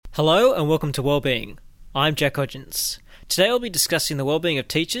Hello and welcome to Wellbeing. I'm Jack Hodgins. Today I'll be discussing the wellbeing of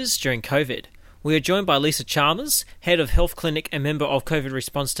teachers during COVID. We are joined by Lisa Chalmers, Head of Health Clinic and member of COVID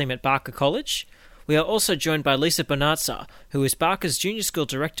Response Team at Barker College. We are also joined by Lisa Bonazza, who is Barker's Junior School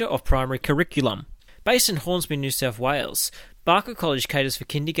Director of Primary Curriculum. Based in Hornsby, New South Wales, Barker College caters for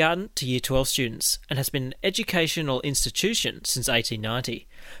kindergarten to Year 12 students and has been an educational institution since 1890.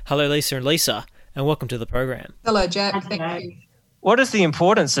 Hello Lisa and Lisa, and welcome to the program. Hello Jack, thank you. What is the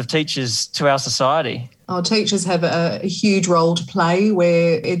importance of teachers to our society? Teachers have a huge role to play.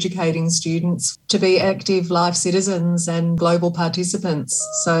 We're educating students to be active life citizens and global participants.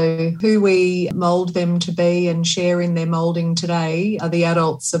 So who we mould them to be and share in their moulding today are the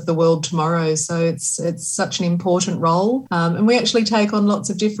adults of the world tomorrow. So it's such an important role. And we actually take on lots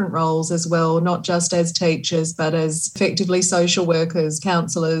of different roles as well, not just as teachers, but as effectively social workers,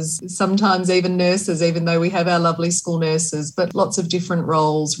 counsellors, sometimes even nurses, even though we have our lovely school nurses, but lots of different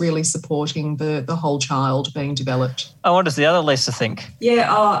roles really supporting the whole child being developed. What does the other Lisa think? Yeah,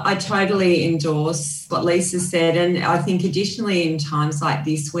 I totally endorse what Lisa said. And I think additionally in times like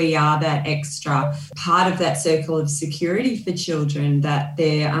this, we are that extra part of that circle of security for children, that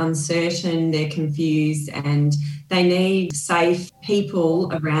they're uncertain, they're confused, and they need safe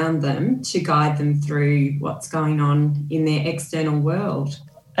people around them to guide them through what's going on in their external world.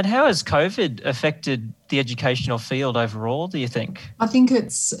 And how has COVID affected the educational field overall, do you think? I think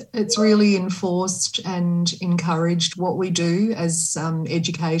it's really enforced and encouraged what we do as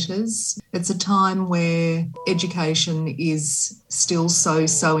educators. It's a time where education is still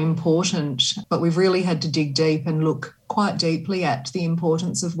so important, but we've really had to dig deep and look quite deeply at the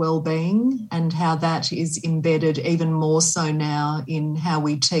importance of wellbeing and how that is embedded even more so now in how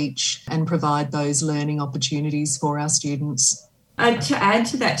we teach and provide those learning opportunities for our students. To add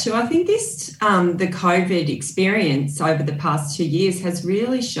to that too, I think this the COVID experience over the past 2 years has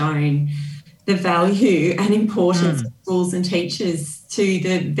really shown the value and importance of schools and teachers to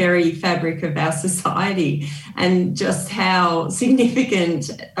the very fabric of our society, and just how significant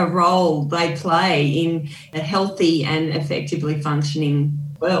a role they play in a healthy and effectively functioning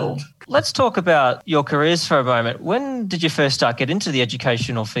world. Let's talk about your careers for a moment. When did you first start get into the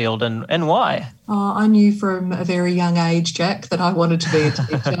educational field and why? I knew from a very young age, Jack, that I wanted to be a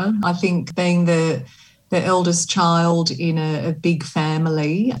teacher. I think being the eldest child in a big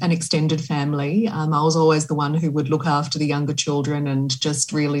family, an extended family, I was always the one who would look after the younger children and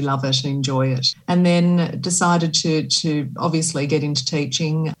just really love it and enjoy it. And then decided to obviously get into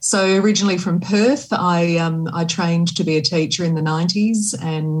teaching. So originally from Perth, I trained to be a teacher in the 90s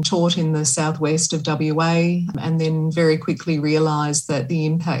and taught in the southwest of WA, and then very quickly realised that the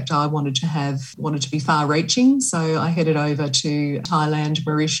impact I wanted to be far-reaching. So I headed over to Thailand,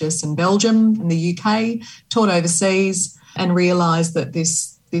 Mauritius and Belgium and the UK, taught overseas, and realised that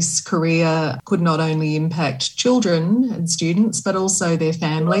this career could not only impact children and students, but also their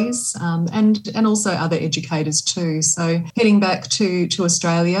families and also other educators too. So heading back to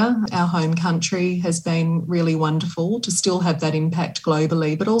Australia, our home country, has been really wonderful to still have that impact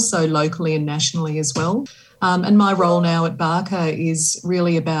globally, but also locally and nationally as well. And my role now at Barker is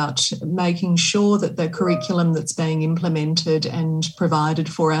really about making sure that the curriculum that's being implemented and provided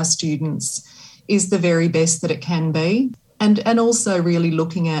for our students is the very best that it can be. And also really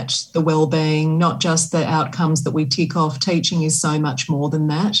looking at the wellbeing, not just the outcomes that we tick off. Teaching is so much more than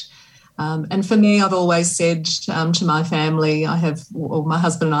that. And for me, I've always said to my family, my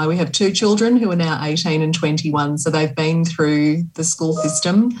husband and I, we have 2 children who are now 18 and 21. So they've been through the school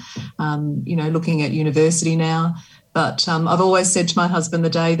system, looking at university now. But I've always said to my husband, the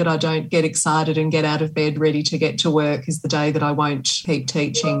day that I don't get excited and get out of bed ready to get to work is the day that I won't keep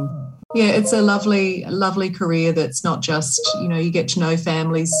teaching. Yeah, it's a lovely, lovely career that's not just, you get to know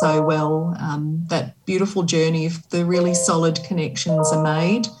families so well. That beautiful journey, if the really solid connections are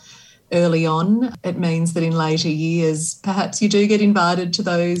made early on, it means that in later years, perhaps you do get invited to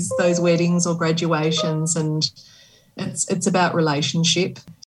those weddings or graduations, and it's about relationship.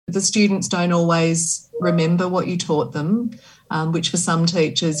 The students don't always remember what you taught them, which for some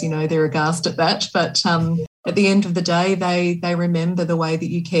teachers, they're aghast at that. But at the end of the day, they remember the way that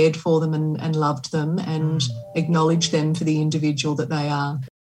you cared for them and loved them and acknowledged them for the individual that they are.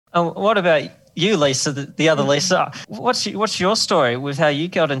 What about you, Lisa, the other Lisa? What's your story with how you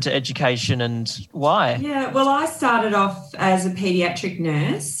got into education and why? Yeah, well, I started off as a paediatric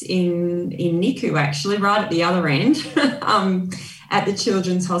nurse in NICU, actually, right at the other end, at the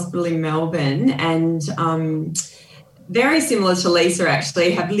Children's Hospital in Melbourne, and very similar to Lisa,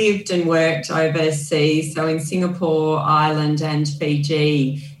 actually, have lived and worked overseas, so in Singapore, Ireland and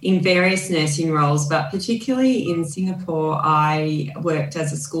Fiji, in various nursing roles, but particularly in Singapore, I worked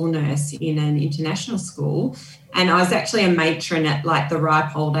as a school nurse in an international school, and I was actually a matron at like the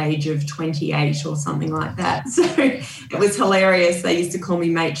ripe old age of 28 or something like that. So it was hilarious. They used to call me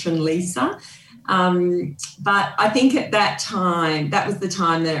Matron Lisa. But I think at that time, that was the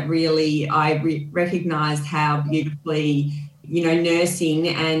time that really I recognised how beautifully, nursing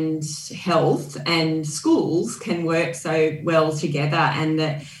and health and schools can work so well together, and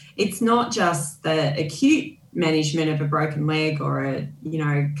that it's not just the acute management of a broken leg or a,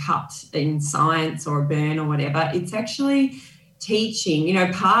 cut in science or a burn or whatever. It's actually teaching,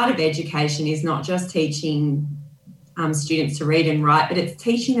 part of education is not just teaching students to read and write, but it's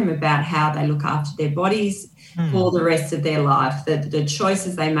teaching them about how they look after their bodies for the rest of their life, the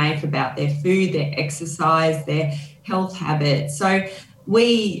choices they make about their food, their exercise, their health habits. So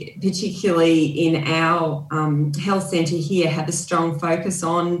we, particularly in our health centre here, have a strong focus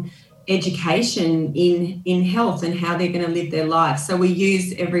on education in health and how they're going to live their life. So we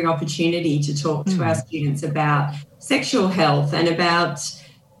use every opportunity to talk to our students about sexual health and about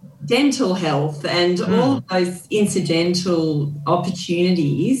dental health and all of those incidental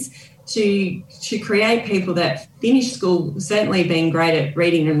opportunities to create people that finish school certainly being great at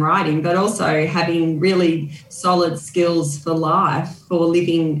reading and writing, but also having really solid skills for life, for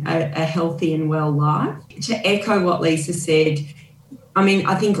living a healthy and well life. To echo what Lisa said,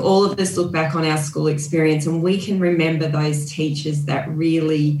 I think all of us look back on our school experience and we can remember those teachers that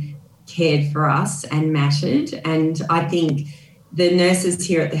really cared for us and mattered. And I think the nurses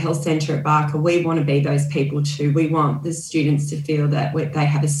here at the health centre at Barker, we want to be those people too. We want the students to feel that they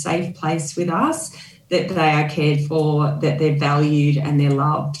have a safe place with us, that they are cared for, that they're valued and they're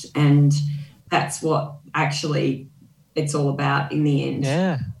loved. And that's what actually it's all about in the end.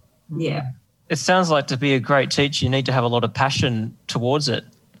 Yeah. Yeah. It sounds like to be a great teacher, you need to have a lot of passion towards it.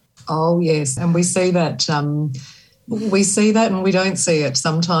 Oh, yes. And we see that and we don't see it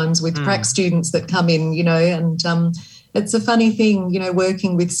sometimes with prac students that come in, and it's a funny thing,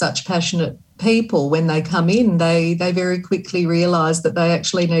 working with such passionate people. When they come in, they very quickly realise that they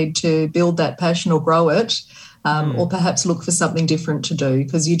actually need to build that passion or grow it, or perhaps look for something different to do,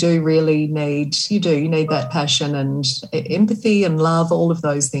 because you need that passion and empathy and love, all of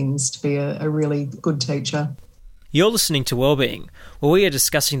those things to be a really good teacher. You're listening to Wellbeing, where we are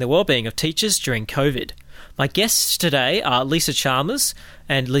discussing the wellbeing of teachers during COVID. My guests today are Lisa Chalmers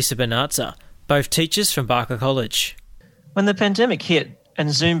and Lisa Bonazza, both teachers from Barker College. When the pandemic hit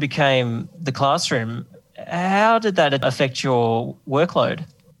and Zoom became the classroom, how did that affect your workload?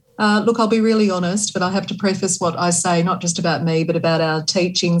 Look, I'll be really honest, but I have to preface what I say, not just about me, but about our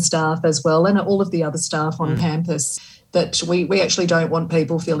teaching staff as well and all of the other staff on campus, that we actually don't want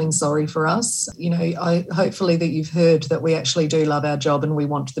people feeling sorry for us. Hopefully that you've heard that we actually do love our job and we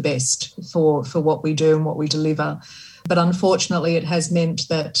want the best for what we do and what we deliver. But unfortunately, it has meant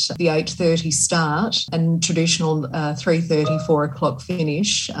that the 8:30 start and traditional 3:30, 4 o'clock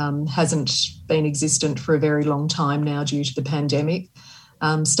finish hasn't been existent for a very long time now due to the pandemic.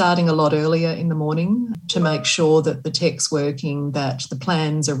 Starting a lot earlier in the morning to make sure that the tech's working, that the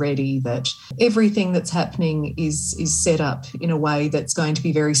plans are ready, that everything that's happening is set up in a way that's going to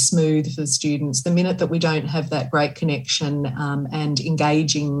be very smooth for the students. The minute that we don't have that great connection and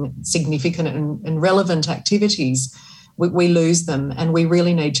engaging significant and relevant activities, we lose them, and we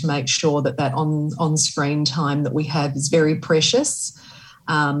really need to make sure that on-screen time that we have is very precious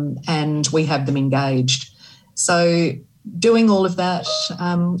and we have them engaged. So doing all of that,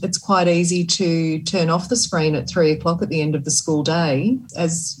 it's quite easy to turn off the screen at 3 o'clock at the end of the school day.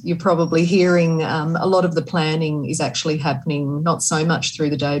 As you're probably hearing, a lot of the planning is actually happening not so much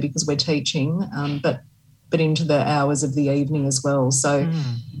through the day because we're teaching, but into the hours of the evening as well. So,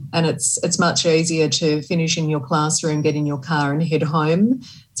 and it's much easier to finish in your classroom, get in your car and head home.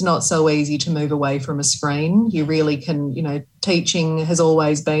 It's not so easy to move away from a screen. You really can, teaching has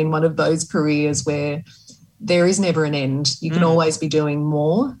always been one of those careers where there is never an end. You can always be doing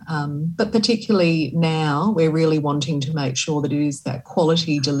more, but particularly now we're really wanting to make sure that it is that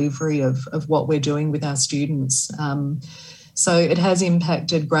quality delivery of what we're doing with our students. So it has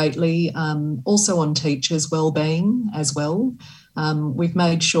impacted greatly also on teachers' wellbeing as well. We've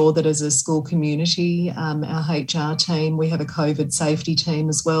made sure that as a school community, our HR team, we have a COVID safety team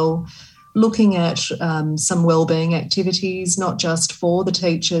as well, looking at some wellbeing activities, not just for the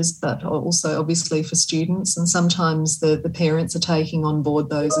teachers, but also obviously for students. And sometimes the parents are taking on board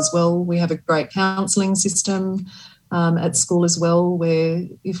those as well. We have a great counselling system at school as well, where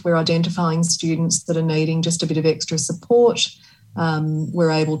if we're identifying students that are needing just a bit of extra support,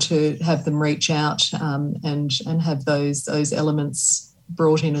 we're able to have them reach out and have those elements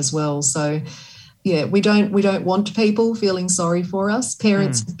brought in as well. So, yeah, we don't want people feeling sorry for us.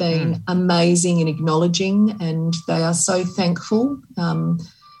 Parents have been amazing in acknowledging, and they are so thankful.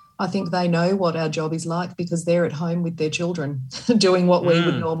 I think they know what our job is like because they're at home with their children doing what we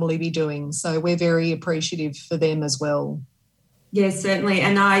would normally be doing. So we're very appreciative for them as well. Yes, certainly.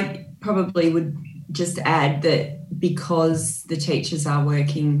 And I probably would just add that because the teachers are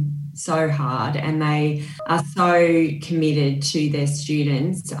working so hard and they are so committed to their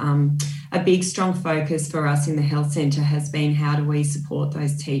students, a big strong focus for us in the health centre has been how do we support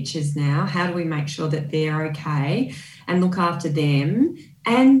those teachers now? How do we make sure that they're okay and look after them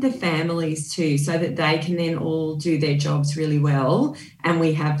and the families too, so that they can then all do their jobs really well, and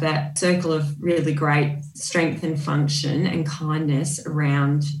we have that circle of really great strength and function and kindness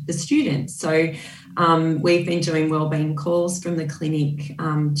around the students. So we've been doing wellbeing calls from the clinic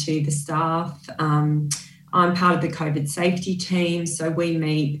to the staff. I'm part of the COVID safety team, so we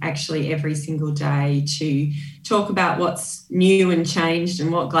meet actually every single day to talk about what's new and changed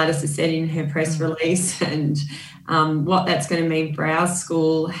and what Gladys has said in her press release and what that's going to mean for our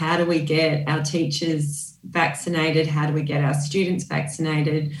school. How do we get our teachers vaccinated? How do we get our students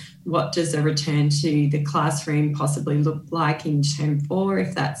vaccinated? What does a return to the classroom possibly look like in term 4,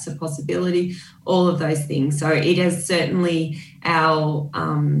 if that's a possibility? All of those things. So it has certainly, our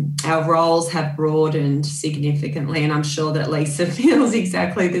roles have broadened significantly, and I'm sure that Lisa feels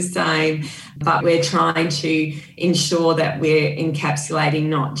exactly the same. But we're trying to ensure that we're encapsulating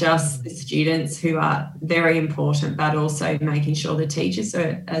not just the students, who are very important, but also making sure the teachers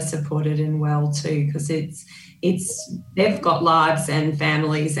are supported and well too, because they've got lives and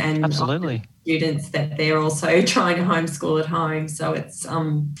families and absolutely students that they're also trying to homeschool at home. So it's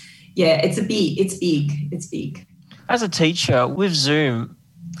it's big. As a teacher with Zoom,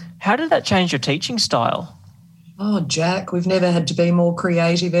 how did that change your teaching style? Oh, Jack, we've never had to be more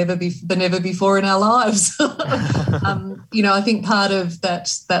creative than ever before in our lives. I think part of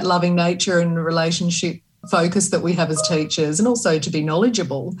that loving nature and relationship focus that we have as teachers, and also to be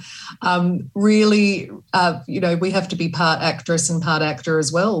knowledgeable, we have to be part actress and part actor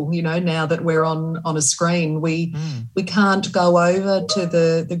as well. Now that we're on a screen, we can't go over to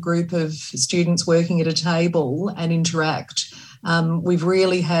the group of students working at a table and interact. We've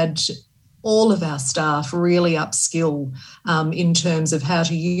really had all of our staff really upskill in terms of how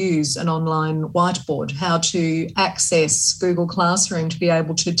to use an online whiteboard, how to access Google Classroom to be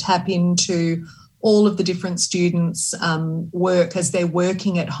able to tap into all of the different students' work as they're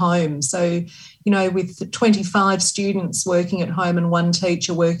working at home. So, with 25 students working at home and one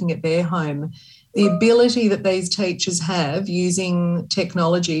teacher working at their home, the ability that these teachers have using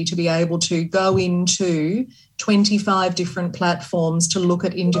technology to be able to go into 25 different platforms to look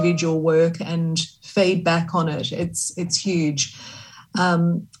at individual work and feedback on it, it's huge.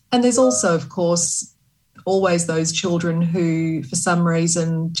 And there's also, of course, always those children who, for some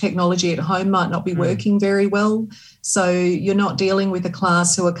reason, technology at home might not be working very well. So you're not dealing with a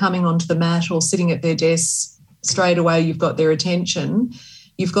class who are coming onto the mat or sitting at their desks straight away. You've got their attention.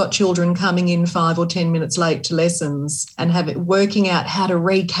 You've got children coming in 5 or 10 minutes late to lessons and working out how to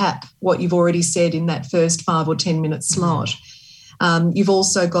recap what you've already said in that first 5 or 10 minute slot. You've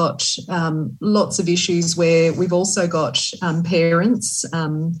also got lots of issues where we've also got parents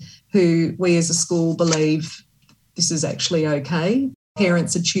who we as a school believe this is actually okay.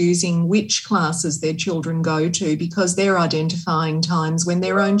 Parents are choosing which classes their children go to because they're identifying times when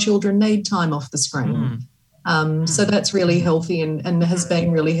their own children need time off the screen. So that's really healthy and has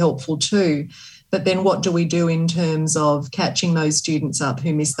been really helpful too. But then what do we do in terms of catching those students up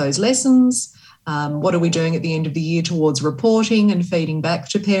who miss those lessons? What are we doing at the end of the year towards reporting and feeding back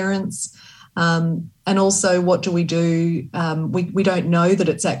to parents? And also, what do? We don't know that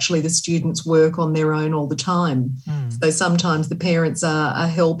it's actually the students' work on their own all the time. So sometimes the parents are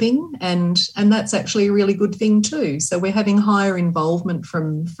helping, and that's actually a really good thing too. So we're having higher involvement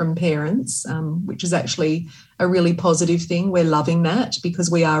from parents, which is actually a really positive thing. We're loving that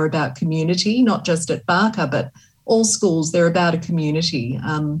because we are about community, not just at Barker, but all schools. They're about a community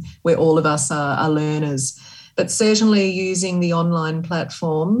where all of us are learners. But certainly using the online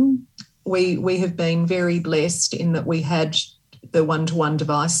platform, we have been very blessed in that we had the one-to-one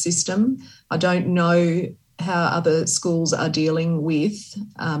device system. I don't know how other schools are dealing with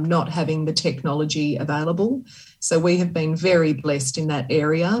not having the technology available. So we have been very blessed in that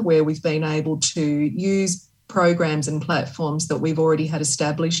area where we've been able to use programs and platforms that we've already had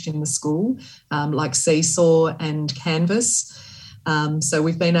established in the school, like Seesaw and Canvas. So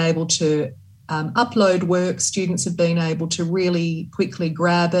we've been able to upload work. Students have been able to really quickly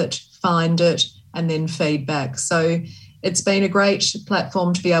grab it, find it, and then feedback. So it's been a great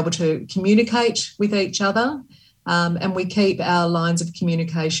platform to be able to communicate with each other. And we keep our lines of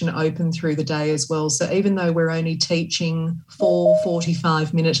communication open through the day as well. So even though we're only teaching 4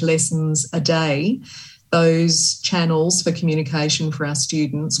 45-minute lessons a day, those channels for communication for our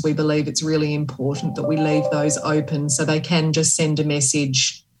students, we believe it's really important that we leave those open so they can just send a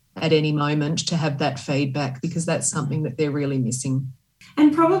message at any moment to have that feedback, because that's something that they're really missing.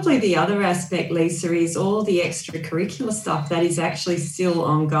 And probably the other aspect, Lisa, is all the extracurricular stuff that is actually still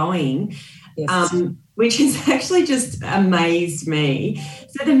ongoing. Yes. Which has actually just amazed me.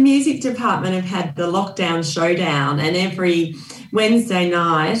 So the music department have had the lockdown showdown, and every Wednesday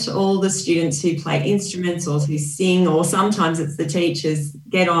night all the students who play instruments or who sing, or sometimes it's the teachers,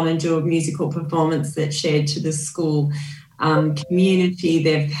 get on and do a musical performance that's shared to the school community.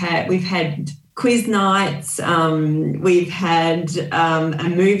 We've had quiz nights. We've had a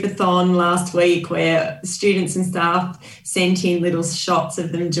move-a-thon last week where students and staff sent in little shots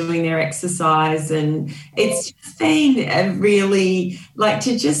of them doing their exercise, and it's just been a really, like,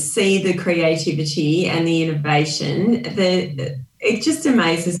 to just see the creativity and the innovation. It just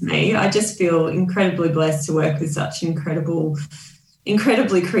amazes me. I just feel incredibly blessed to work with such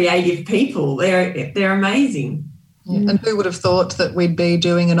incredibly creative people. They're amazing. Yeah. And who would have thought that we'd be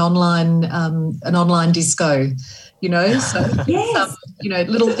doing an online disco, you know? So, yes.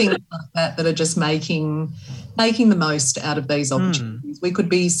 Little things like that are just making the most out of these opportunities. We could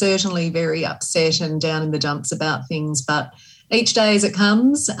be certainly very upset and down in the dumps about things, but each day as it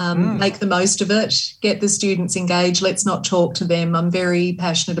comes, make the most of it, get the students engaged. Let's not talk to them. I'm very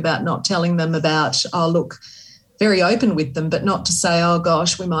passionate about not telling them about, very open with them, but not to say, oh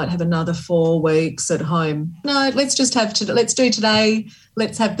gosh, we might have another 4 weeks at home. No, let's do today.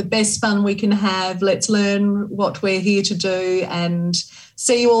 Let's have the best fun we can have. Let's learn what we're here to do, and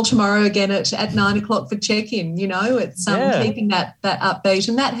see you all tomorrow again at 9 o'clock for check-in. It's keeping that upbeat,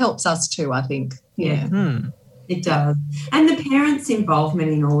 and that helps us too, I think. Yeah. It does. And the parents'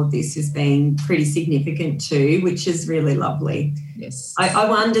 involvement in all of this has been pretty significant too, which is really lovely. Yes. I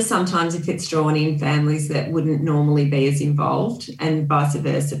wonder sometimes if it's drawn in families that wouldn't normally be as involved, and vice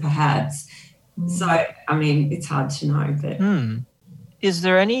versa perhaps. So, I mean, it's hard to know. But Is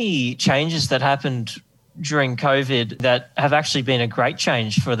there any changes that happened during COVID that have actually been a great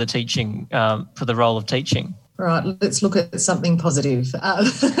change for the teaching, for the role of teaching? All right, let's look at something positive.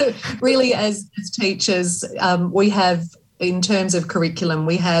 Really, as teachers, we have, in terms of curriculum,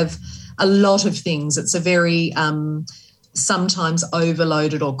 we have a lot of things. It's a very sometimes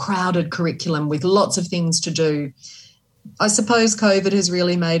overloaded or crowded curriculum with lots of things to do. I suppose COVID has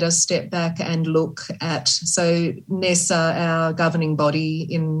really made us step back and look at, so NESA, our governing body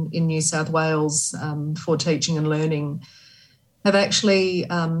in New South Wales for teaching and learning, have actually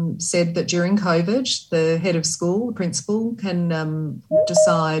said that during COVID, the head of school, the principal, can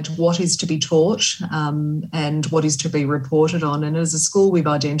decide what is to be taught and what is to be reported on. And as a school, we've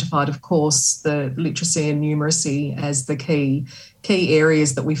identified, of course, the literacy and numeracy as the key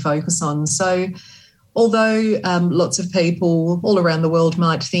areas that we focus on. So although lots of people all around the world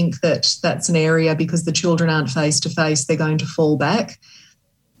might think that that's an area, because the children aren't face-to-face, they're going to fall back,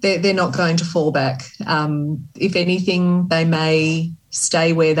 they're not going to fall back. If anything, they may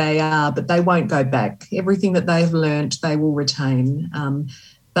stay where they are, but they won't go back. Everything that they've learnt, they will retain.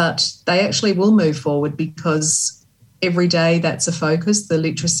 But they actually will move forward, because every day that's a focus, the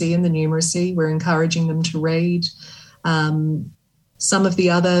literacy and the numeracy. We're encouraging them to read. Some of the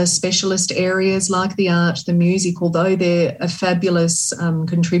other specialist areas like the art, the music, although they're a fabulous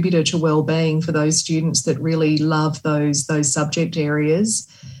contributor to wellbeing for those students that really love those subject areas,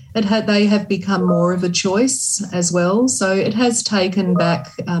 they have become more of a choice as well. So it has taken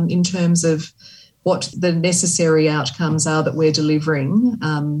back in terms of what the necessary outcomes are that we're delivering.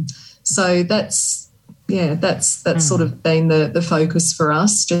 So that's sort of been the focus for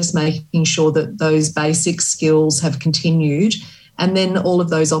us, just making sure that those basic skills have continued, and then all of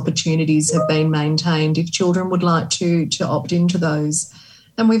those opportunities have been maintained if children would like to opt into those.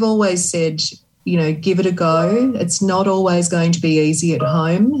 And we've always said, give it a go. It's not always going to be easy at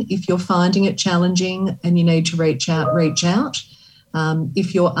home. If you're finding it challenging and you need to reach out.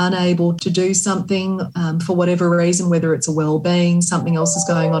 If you're unable to do something for whatever reason, whether it's a wellbeing, something else is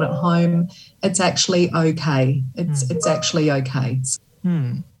going on at home, it's actually okay. It's actually okay.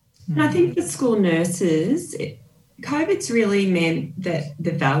 And I think for school nurses, COVID's really meant that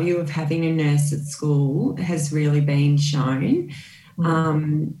the value of having a nurse at school has really been shown.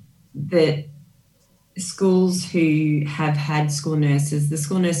 That schools who have had school nurses, the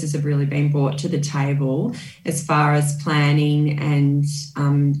school nurses have really been brought to the table as far as planning and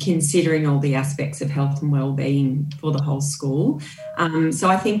considering all the aspects of health and wellbeing for the whole school. So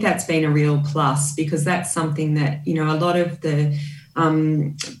I think that's been a real plus, because that's something that, a lot of the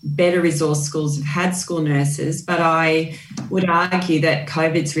better resource schools have had school nurses, but I would argue that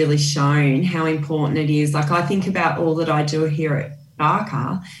COVID's really shown how important it is. Like, I think about all that I do here at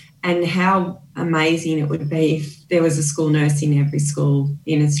Barker and how amazing it would be if there was a school nurse in every school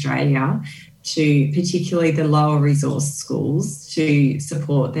in Australia, to particularly the lower resource schools, to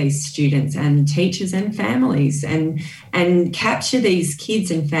support these students and teachers and families and capture these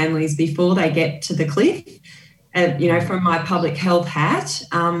kids and families before they get to the cliff. From my public health hat,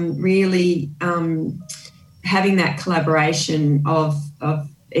 really having that collaboration of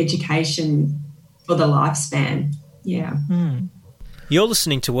education for the lifespan. Yeah. You're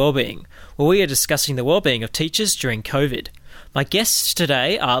listening to Wellbeing, where we are discussing the wellbeing of teachers during COVID. My guests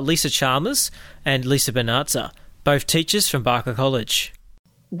today are Lisa Chalmers and Lisa Bonazza, both teachers from Barker College.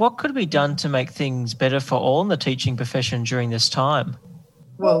 What could be done to make things better for all in the teaching profession during this time?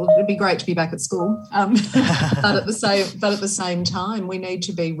 Well, it'd be great to be back at school, but at the same time, we need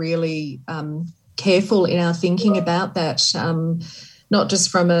to be really careful in our thinking about that. Not just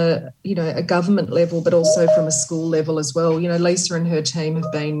from a government level, but also from a school level as well. Lisa and her team have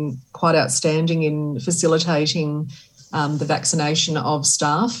been quite outstanding in facilitating the vaccination of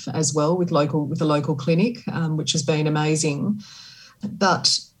staff as well with the local clinic, which has been amazing.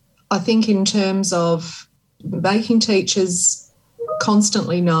 But I think in terms of making teachers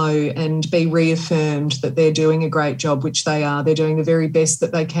constantly know and be reaffirmed that they're doing a great job, which they are, they're doing the very best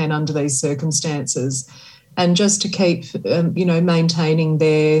that they can under these circumstances. And just to keep, maintaining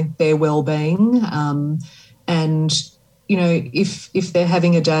their well-being, and if they're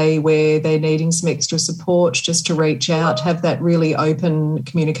having a day where they're needing some extra support, just to reach out, have that really open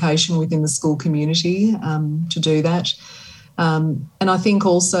communication within the school community to do that. And I think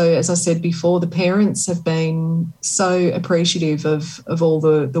also, as I said before, the parents have been so appreciative of all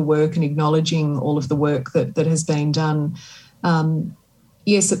the work and acknowledging all of the work that has been done.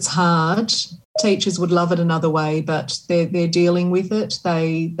 Yes, it's hard. Teachers would love it another way, but they're dealing with it.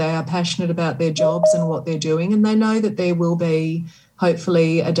 They are passionate about their jobs and what they're doing, and they know that there will be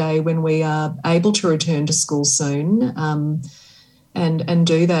hopefully a day when we are able to return to school soon and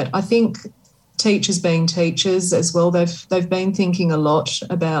do that. I think teachers being teachers as well, they've been thinking a lot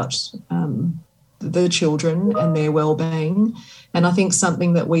about the children and their well-being. And I think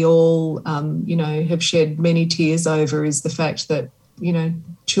something that we all, have shed many tears over is the fact that,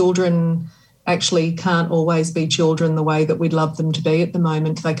 children actually can't always be children the way that we'd love them to be at the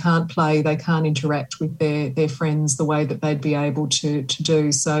moment. They can't play, they can't interact with their friends the way that they'd be able to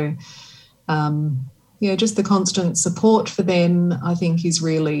do. So, just the constant support for them, I think, is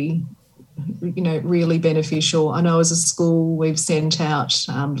really beneficial. I know as a school we've sent out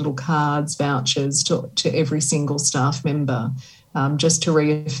little cards, vouchers to every single staff member, just to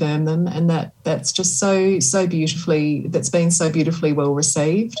reaffirm them, and that's just so beautifully, that's been so beautifully well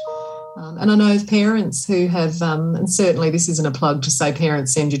received. And I know of parents who have, and certainly this isn't a plug to say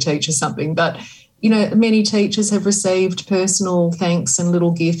parents send your teacher something, but, many teachers have received personal thanks and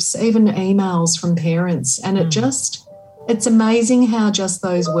little gifts, even emails from parents. And it's amazing how just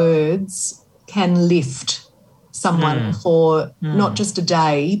those words can lift someone for not just a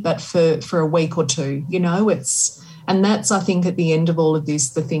day, but for a week or two, and that's, I think, at the end of all of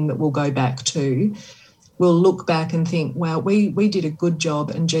this, the thing that we'll go back to. We'll look back and think, wow, we did a good job,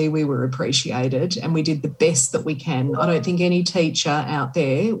 and gee, we were appreciated, and we did the best that we can. I don't think any teacher out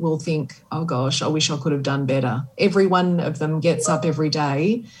there will think, oh gosh, I wish I could have done better. Every one of them gets up every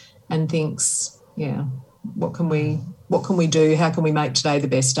day and thinks, yeah, what can we do? How can we make today the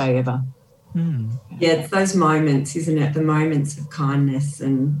best day ever? Yeah, it's those moments, isn't it? The moments of kindness.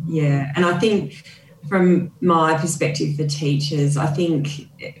 And I think from my perspective for teachers, I think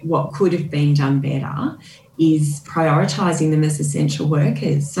what could have been done better is prioritising them as essential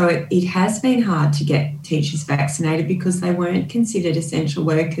workers. So it has been hard to get teachers vaccinated because they weren't considered essential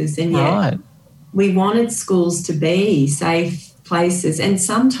workers, and yet we wanted schools to be safe places, and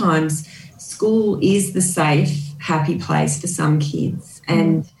sometimes school is the safe, happy place for some kids.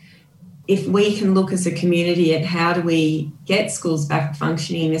 And if we can look as a community at how do we get schools back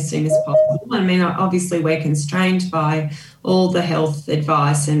functioning as soon as possible. I mean, obviously we're constrained by all the health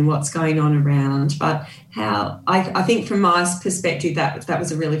advice and what's going on around, but I think from my perspective that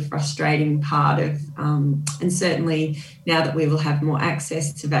was a really frustrating part of, and certainly now that we will have more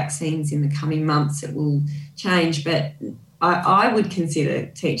access to vaccines in the coming months, it will change. But I would consider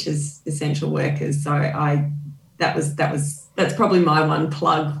teachers essential workers. So that's probably my one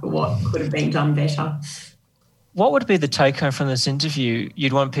plug for what could have been done better. What would be the take home from this interview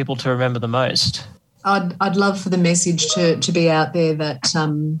you'd want people to remember the most? I'd love for the message to be out there that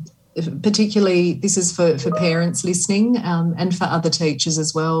particularly this is for parents listening and for other teachers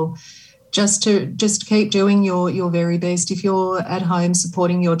as well. Just keep doing your very best. If you're at home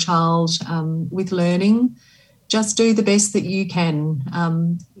supporting your child with learning, just do the best that you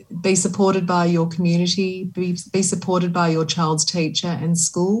can. Be supported by your community, be supported by your child's teacher and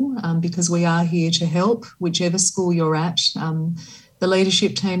school, because we are here to help, whichever school you're at. The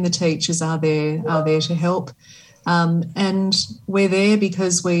leadership team, the teachers are there to help. And we're there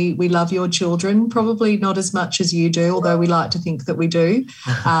because we love your children, probably not as much as you do, although we like to think that we do.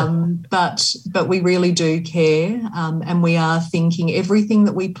 But we really do care, and we are thinking everything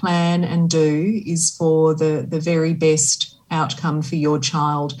that we plan and do is for the very best outcome for your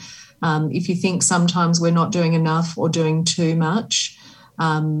child. If you think sometimes we're not doing enough or doing too much,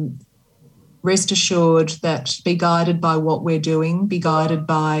 rest assured that be guided by what we're doing, be guided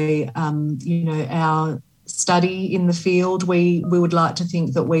by our study in the field. We would like to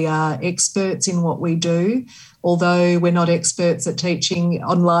think that we are experts in what we do. Although we're not experts at teaching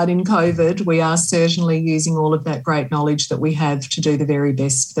online in COVID, we are certainly using all of that great knowledge that we have to do the very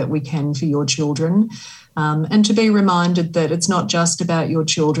best that we can for your children. And to be reminded that it's not just about your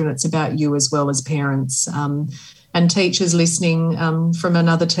children, it's about you as well as parents. And teachers listening from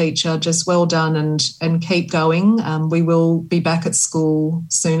another teacher, just well done and keep going. We will be back at school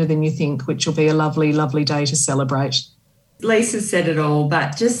sooner than you think, which will be a lovely, lovely day to celebrate. Lisa said it all,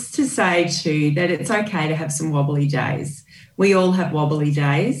 but just to say too that it's okay to have some wobbly days. We all have wobbly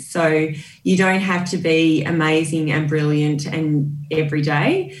days, so you don't have to be amazing and brilliant and every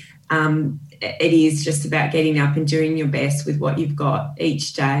day. It is just about getting up and doing your best with what you've got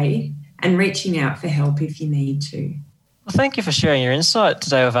each day and reaching out for help if you need to. Well, thank you for sharing your insight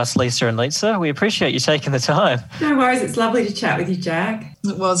today with us, Lisa and Lisa. We appreciate you taking the time. No worries. It's lovely to chat with you, Jack.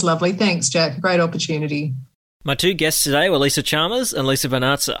 It was lovely. Thanks, Jack. Great opportunity. My two guests today were Lisa Chalmers and Lisa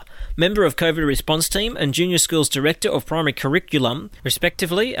Bonazza, member of COVID Response Team and Junior Schools Director of Primary Curriculum,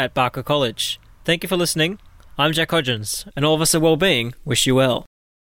 respectively, at Barker College. Thank you for listening. I'm Jack Hodgins, and all of us at Wellbeing wish you well.